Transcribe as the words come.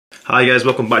Hi guys,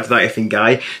 welcome back to That Effing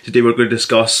Guy. Today we're going to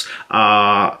discuss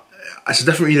it's a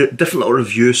different little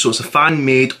review. So it's a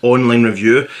fan-made online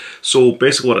review. So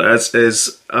basically what it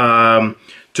is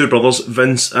two brothers,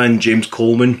 Vince and James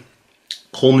Coleman.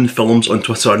 Coleman Films on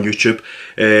Twitter and YouTube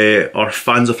are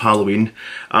fans of Halloween,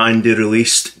 and they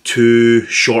released two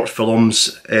short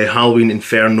films, Halloween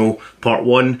Inferno Part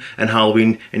 1 and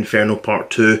Halloween Inferno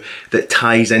Part 2, that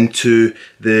ties into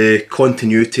the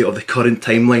continuity of the current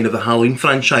timeline of the Halloween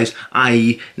franchise,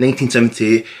 i.e.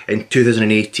 1978 and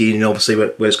 2018, and obviously where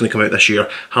it's going to come out this year,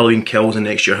 Halloween Kills, and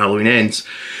next year Halloween Ends.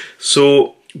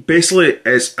 So basically,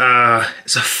 it's a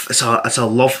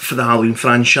love for the Halloween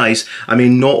franchise. I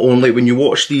mean, not only when you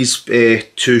watch these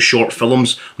two short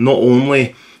films, not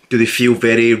only do they feel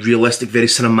very realistic, very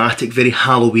cinematic, very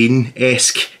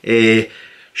Halloween-esque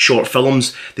short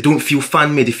films, they don't feel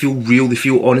fan-made, they feel real, they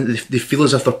feel honest, they feel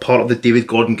as if they're part of the David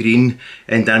Gordon Green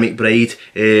and Danny McBride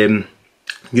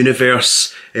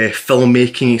universe,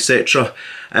 filmmaking, etc.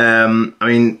 I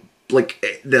mean,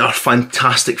 like, they are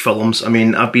fantastic films. I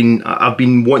mean, I've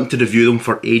been wanting to review them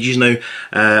for ages now.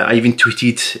 I even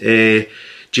tweeted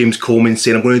James Coleman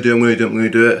saying I'm going to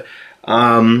do it.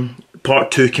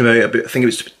 Part 2 came out about, I think it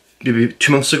was maybe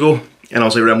 2 months ago, and I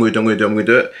was like, right, I'm going to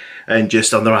do it, and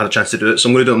just I've never had a chance to do it, so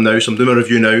I'm going to do it now. So I'm doing my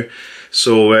review now.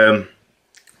 So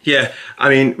yeah, I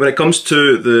mean, when it comes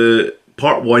to the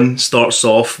Part 1, starts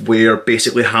off where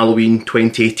basically Halloween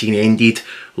 2018 ended.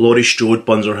 Laurie Strode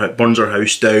burns her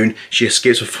house down. She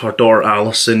escapes with her daughter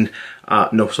Alison. Her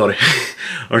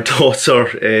daughter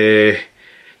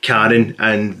Karen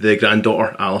and the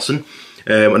granddaughter Alison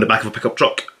on the back of a pickup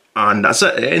truck. And that's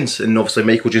it, it ends. And obviously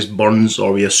Michael just burns,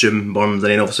 or we assume burns,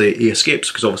 and then obviously he escapes,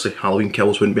 because obviously Halloween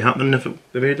Kills wouldn't be happening if he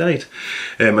had died.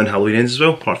 And Halloween Ends as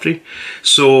well, Part 3.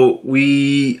 So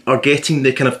we are getting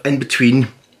the kind of in-between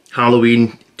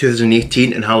Halloween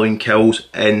 2018 and Halloween Kills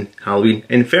in Halloween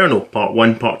Inferno, Part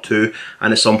 1, Part 2,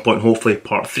 and at some point hopefully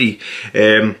Part 3.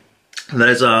 There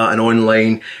is an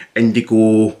online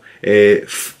Indigo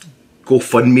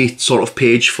GoFundMe sort of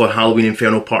page for Halloween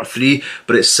Inferno Part 3,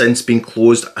 but it's since been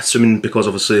closed, assuming because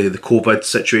obviously the COVID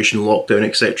situation, lockdown,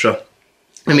 etc.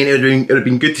 I mean, it would have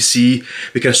been good to see.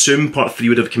 We can assume Part 3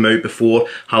 would have come out before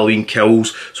Halloween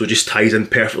Kills, so it just ties in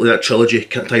perfectly, that trilogy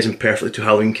ties in perfectly to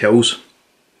Halloween Kills.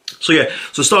 So yeah,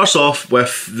 so it starts off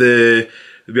with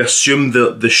we assume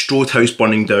the Strode house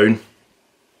burning down.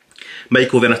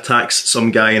 Michael then attacks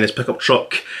some guy in his pickup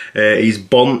truck. He's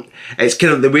burnt. It's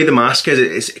kind of the way the mask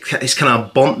is. It's kind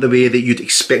of burnt the way that you'd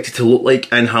expect it to look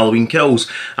like in Halloween Kills.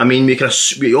 I mean,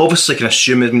 we obviously can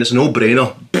assume. I mean, it's a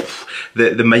no-brainer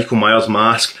that the Michael Myers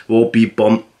mask will be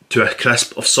burnt to a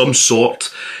crisp of some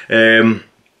sort. Then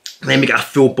we get a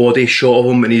full body shot of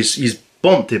him, and he's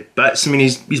burnt to bits. I mean,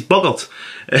 he's buggered.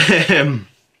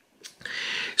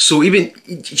 So even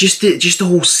just the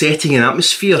whole setting and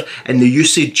atmosphere and the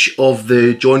usage of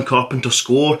the John Carpenter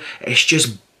score, it's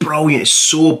just brilliant. It's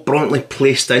so brilliantly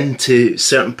placed into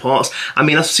certain parts. I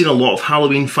mean, I've seen a lot of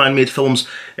Halloween fan-made films,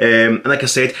 and like I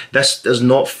said, this does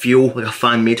not feel like a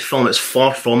fan-made film. It's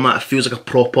far from that. It feels like a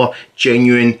proper,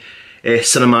 genuine,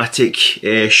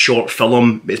 cinematic short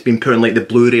film. It's been put in like the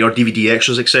Blu-ray or DVD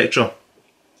extras, etc.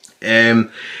 I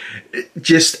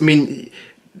mean,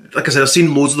 like I said, I've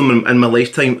seen loads of them in my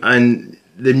lifetime, and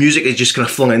the music is just kind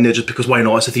of flung in there just because why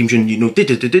not? It's a theme tune, you know. They've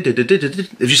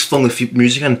just flung the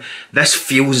music in. This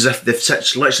feels as if they've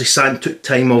literally sat and took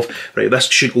time of, right, this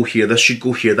should go here, this should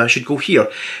go here, that should go here.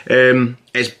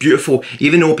 It's beautiful.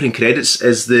 Even the opening credits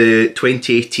is the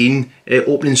 2018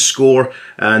 opening score,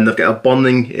 and they've got a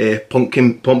burning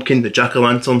pumpkin, the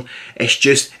jack-o'-lantern.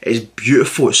 It's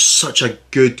beautiful. It's such a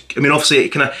good, I mean, obviously it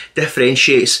kind of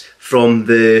differentiates from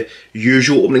the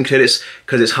usual opening credits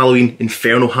because it's Halloween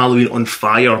Inferno, Halloween on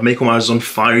fire. Michael Myers is on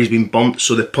fire, he's been burnt,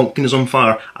 so the pumpkin is on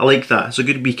fire. I like that. It's a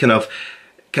good wee kind of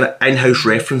in-house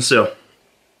reference there.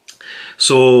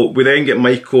 So we then get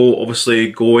Michael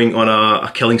obviously going on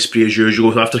a killing spree as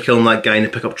usual. So after killing that guy in the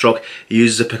pickup truck, he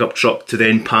uses the pickup truck to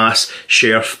then pass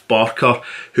Sheriff Barker,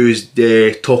 who's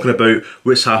talking about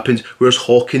what's happened, where's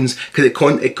Hawkins, because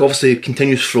it obviously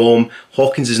continues from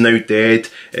Hawkins is now dead,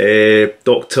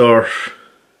 Dr.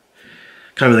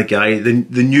 kind of the guy,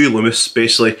 the new Loomis,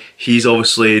 basically, he's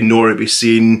obviously nowhere to be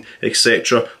seen,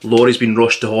 etc. Laurie's been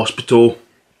rushed to hospital.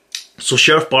 So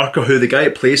Sheriff Barker, who the guy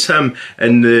that plays him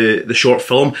in the short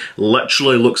film,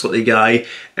 literally looks like the guy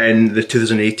in the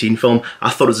 2018 film. I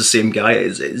thought it was the same guy.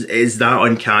 It's that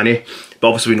uncanny, but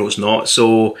obviously we know it's not.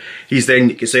 So it's then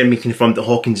being confirmed that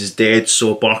Hawkins is dead,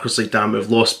 so Barker's like, damn, we've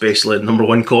lost basically the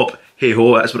 #1 cop. Hey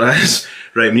ho, that's what it is.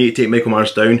 Right, we need to take Michael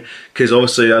Myers down, because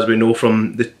obviously, as we know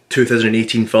from the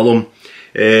 2018 film,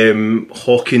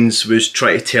 Hawkins was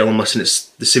trying to tell him, listen, it's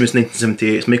the same as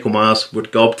 1978, it's Michael Myers, we're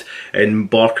gubbed, and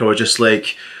Barker were just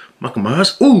like, Michael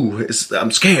Myers? Ooh,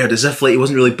 I'm scared, as if like he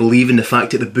wasn't really believing the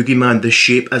fact that the boogeyman, the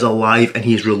Shape, is alive and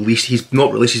he's released. He's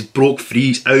not released, he's broke free,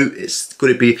 he's out. It's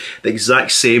going to be the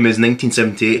exact same as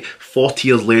 1978, 40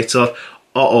 years later.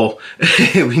 Uh-oh,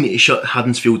 we need to shut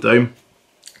Haddonfield down.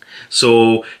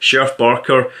 So Sheriff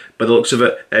Barker, by the looks of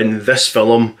it, in this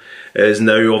film, is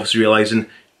now obviously realising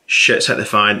shit's hit the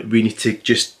fan, we need to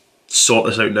just sort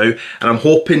this out now. And I'm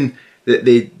hoping that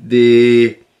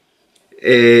they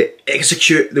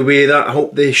execute the way that, I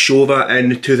hope they show that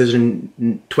in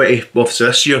 2020, well, so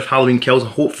this year, Halloween Kills,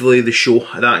 and hopefully they show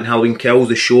that in Halloween Kills,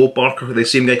 they show Barker, the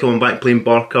same guy coming back playing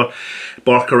Barker,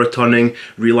 Barker returning,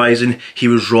 realising he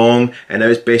was wrong, and now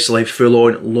it's basically full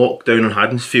on lockdown on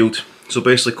Haddonfield. So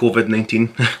basically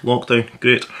COVID-19 lockdown,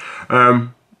 great.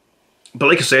 But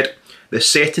like I said, the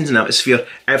settings and atmosphere,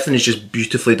 everything is just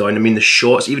beautifully done. I mean, the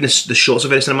shots, even the shots are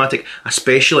very cinematic,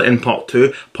 especially in Part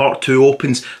 2. Part 2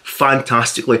 opens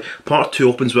fantastically. Part 2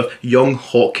 opens with young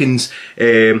Hawkins.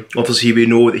 Obviously, we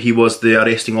know that he was the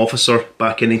arresting officer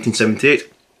back in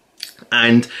 1978.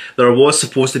 And there was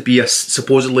supposed to be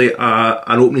supposedly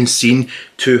an opening scene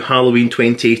to Halloween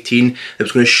 2018 that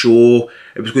was going to show,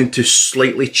 it was going to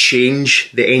slightly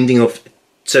change the ending of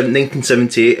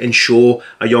 1978 and show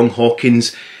a young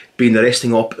Hawkins being the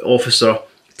arresting officer,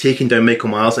 taking down Michael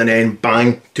Myers, and then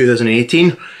bang,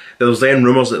 2018. There was then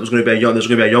rumours that there was going to be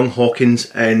a young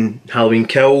Hawkins in Halloween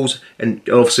Kills, and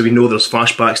obviously we know there's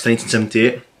flashbacks to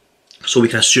 1978, so we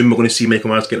can assume we're going to see Michael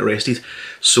Myers get arrested.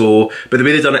 So, but the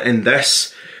way they done it in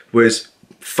this was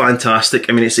fantastic.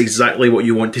 I mean, it's exactly what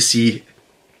you want to see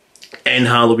in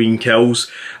Halloween Kills.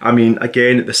 I mean,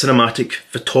 again, the cinematic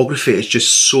photography is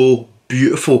just so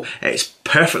beautiful. It's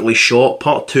perfectly shot.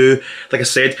 Part 2, like I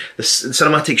said, the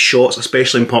cinematic shots,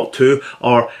 especially in Part 2,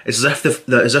 are as if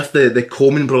the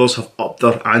Coleman brothers have upped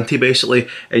their ante basically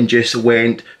and just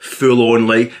went full on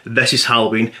like, this is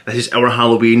Halloween, this is our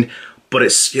Halloween, but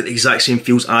it's the exact same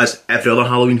feels as every other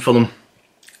Halloween film.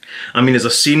 I mean, there's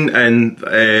a scene in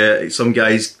some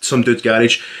dude's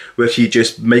garage where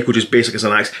Michael just basically has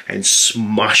an axe and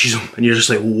smashes him, and you're just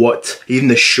like, what? Even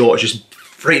the shot is just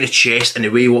right in the chest, and the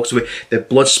way he walks away, the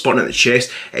blood spurting at the chest,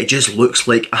 it just looks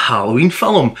like a Halloween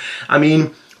film. I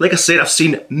mean, like I said, I've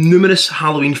seen numerous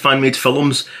Halloween fan-made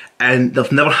films, and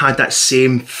they've never had that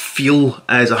same feel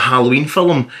as a Halloween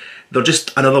film. They're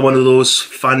just another one of those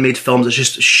fan-made films that's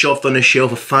just shoved on the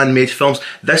shelf of fan-made films.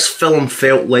 This film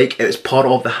felt like it was part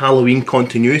of the Halloween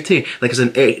continuity, like it's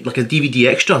like a DVD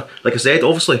extra, like I said,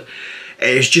 obviously.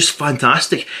 It's just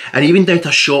fantastic. And even down to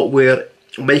a shot where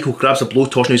Michael grabs a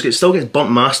blowtorch, and he still gets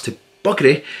burnt mask to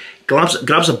buggery, grabs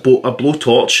a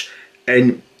blowtorch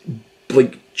and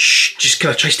like just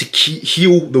kind of tries to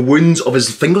heal the wounds of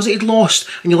his fingers that he'd lost,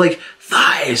 and you're like,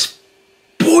 that is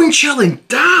bone chilling,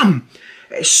 damn!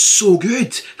 It's so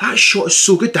good. That shot is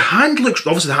so good. The hand looks,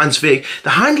 obviously the hand's fake, the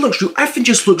hand looks real, everything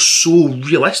just looks so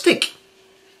realistic.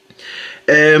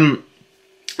 And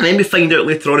then we find out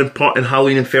later on in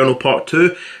Halloween Inferno Part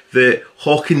 2 that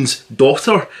Hawkins'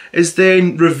 daughter is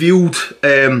then revealed.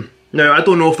 Now, I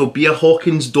don't know if there'll be a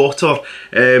Hawkins' daughter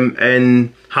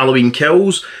in Halloween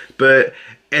Kills, but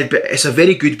it's a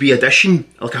very good wee addition,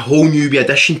 like a whole new wee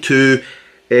addition to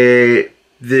the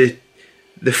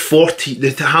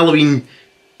Halloween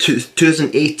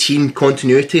 2018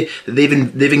 continuity. They've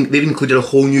included a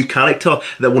whole new character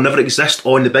that will never exist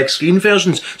on the big screen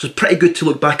versions. So it's pretty good to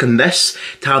look back on this,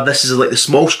 to have this as like the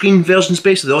small screen version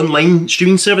space, the online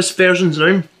streaming service versions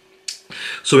now.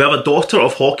 So we have a daughter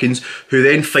of Hawkins who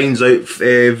then finds out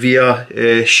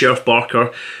via Sheriff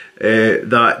Barker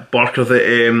that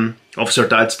Officer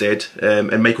Dad's dead,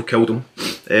 and Michael killed him.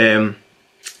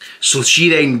 So she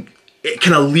then, it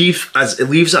leaves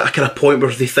at a kind of point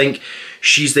where they think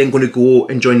she's then going to go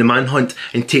and join the manhunt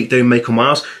and take down Michael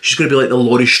Myers. She's going to be like the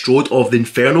Laurie Strode of the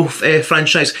Inferno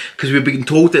franchise, because we've been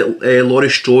told that Laurie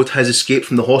Strode has escaped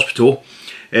from the hospital,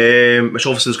 which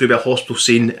obviously there's going to be a hospital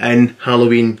scene in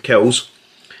Halloween Kills.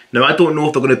 Now, I don't know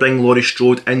if they're going to bring Laurie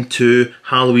Strode into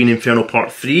Halloween Inferno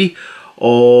Part 3,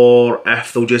 or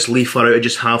if they'll just leave her out and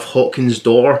just have Hawkins'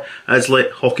 daughter as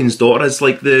like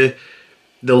the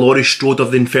Laurie Strode of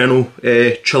the Inferno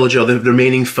trilogy, or the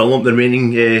remaining film, the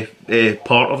remaining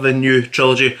part of the new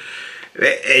trilogy.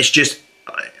 It's just,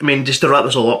 I mean, just to wrap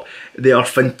this all up, they are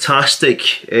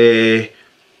fantastic,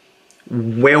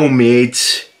 well-made.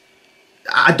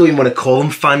 I don't even want to call them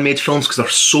fan-made films because they're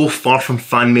so far from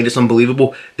fan-made, it's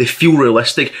unbelievable. They feel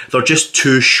realistic. They're just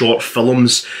two short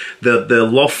films. The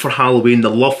love for Halloween, the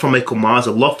love for Michael Myers,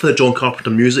 the love for the John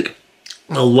Carpenter music,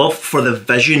 a love for the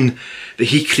vision that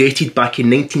he created back in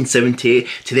 1978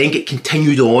 to then get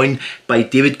continued on by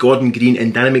David Gordon Green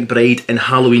and Danny McBride in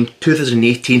Halloween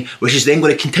 2018, which is then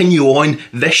going to continue on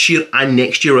this year and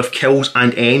next year with Kills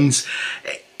and Ends.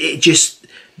 It just,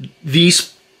 I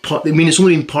mean, it's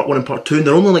only been part 1 and part 2, and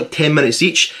they're only like 10 minutes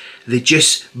each. They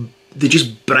just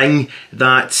bring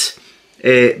that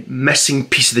missing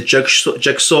piece of the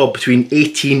jigsaw between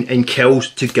 18 and Kills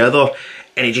together,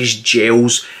 and it just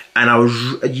gels. And I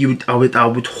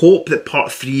would hope that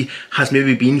part 3 has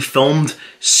maybe been filmed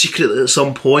secretly at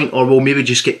some point, or will maybe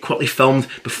just get quickly filmed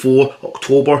before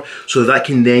October, so that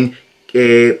can then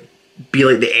be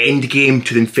like the end game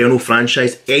to the Inferno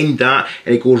franchise. End that,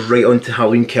 and it goes right on to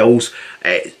Halloween Kills.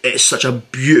 It's such a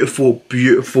beautiful,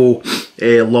 beautiful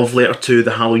love letter to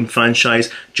the Halloween franchise.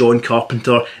 John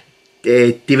Carpenter,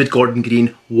 David Gordon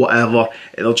Green, whatever,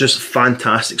 they're just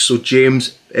fantastic. So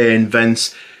James and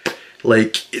Vince,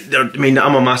 like, I mean,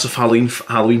 I'm a massive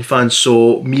Halloween fan,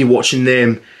 so me watching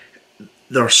them,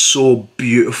 they're so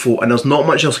beautiful, and there's not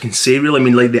much else I can say really. I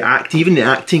mean, like even the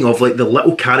acting of like the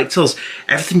little characters,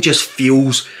 everything just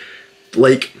feels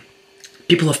like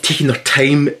people have taken their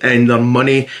time and their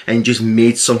money and just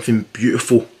made something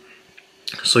beautiful.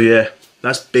 So yeah,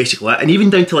 that's basically it. And even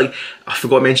down to, like, I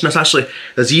forgot to mention this actually,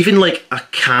 there's even like a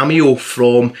cameo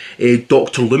from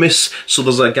Dr. Loomis. So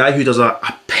there's a guy who does a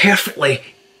perfectly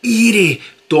eerie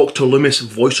Dr. Loomis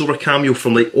voiceover cameo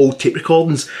from like old tape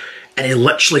recordings, and it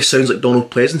literally sounds like Donald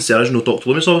Pleasence, the original Dr.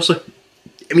 Loomis, obviously.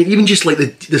 I mean, even just like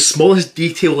the smallest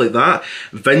detail like that,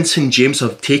 Vince and James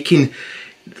have taken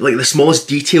like the smallest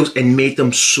details and made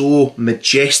them so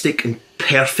majestic and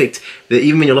perfect that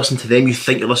even when you're listening to them, you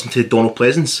think you're listening to Donald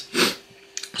Pleasence.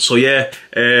 So yeah,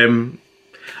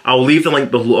 I'll leave the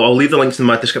link below. I'll leave the links in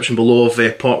my description below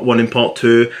of part 1 and part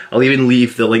 2. I'll even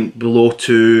leave the link below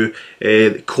to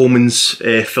Coleman's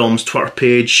film's Twitter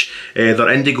page. They're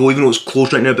Indigo, even though it's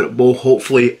closed right now, but it will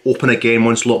hopefully open again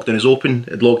once lockdown is open.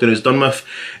 Lockdown is done with.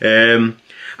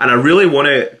 And I really want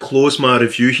to close my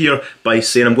review here by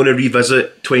saying I'm going to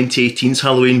revisit 2018's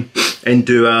Halloween and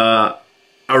do a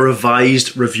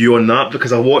revised review on that,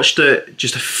 because I watched it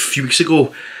just a few weeks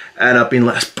ago and I've been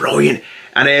like, it's brilliant.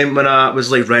 And then when I was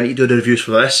like ready to do the reviews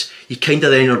for this, you kind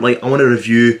of then are like, I want to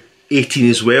review 18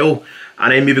 as well,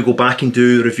 and then maybe go back and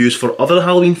do reviews for other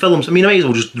Halloween films. I mean, I might as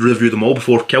well just review them all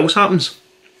before Kills happens.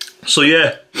 So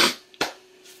yeah,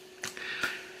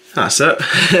 that's it.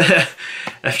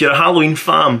 If you're a Halloween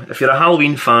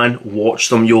fan, watch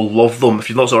them. You'll love them. If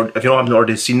you haven't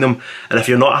already seen them, and if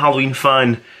you're not a Halloween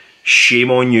fan, shame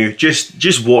on you.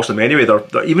 Just watch them anyway.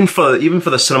 They're even for the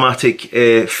cinematic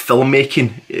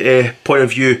filmmaking point of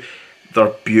view,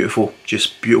 they're beautiful.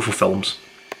 Just beautiful films.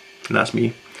 And that's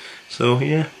me. So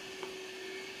yeah.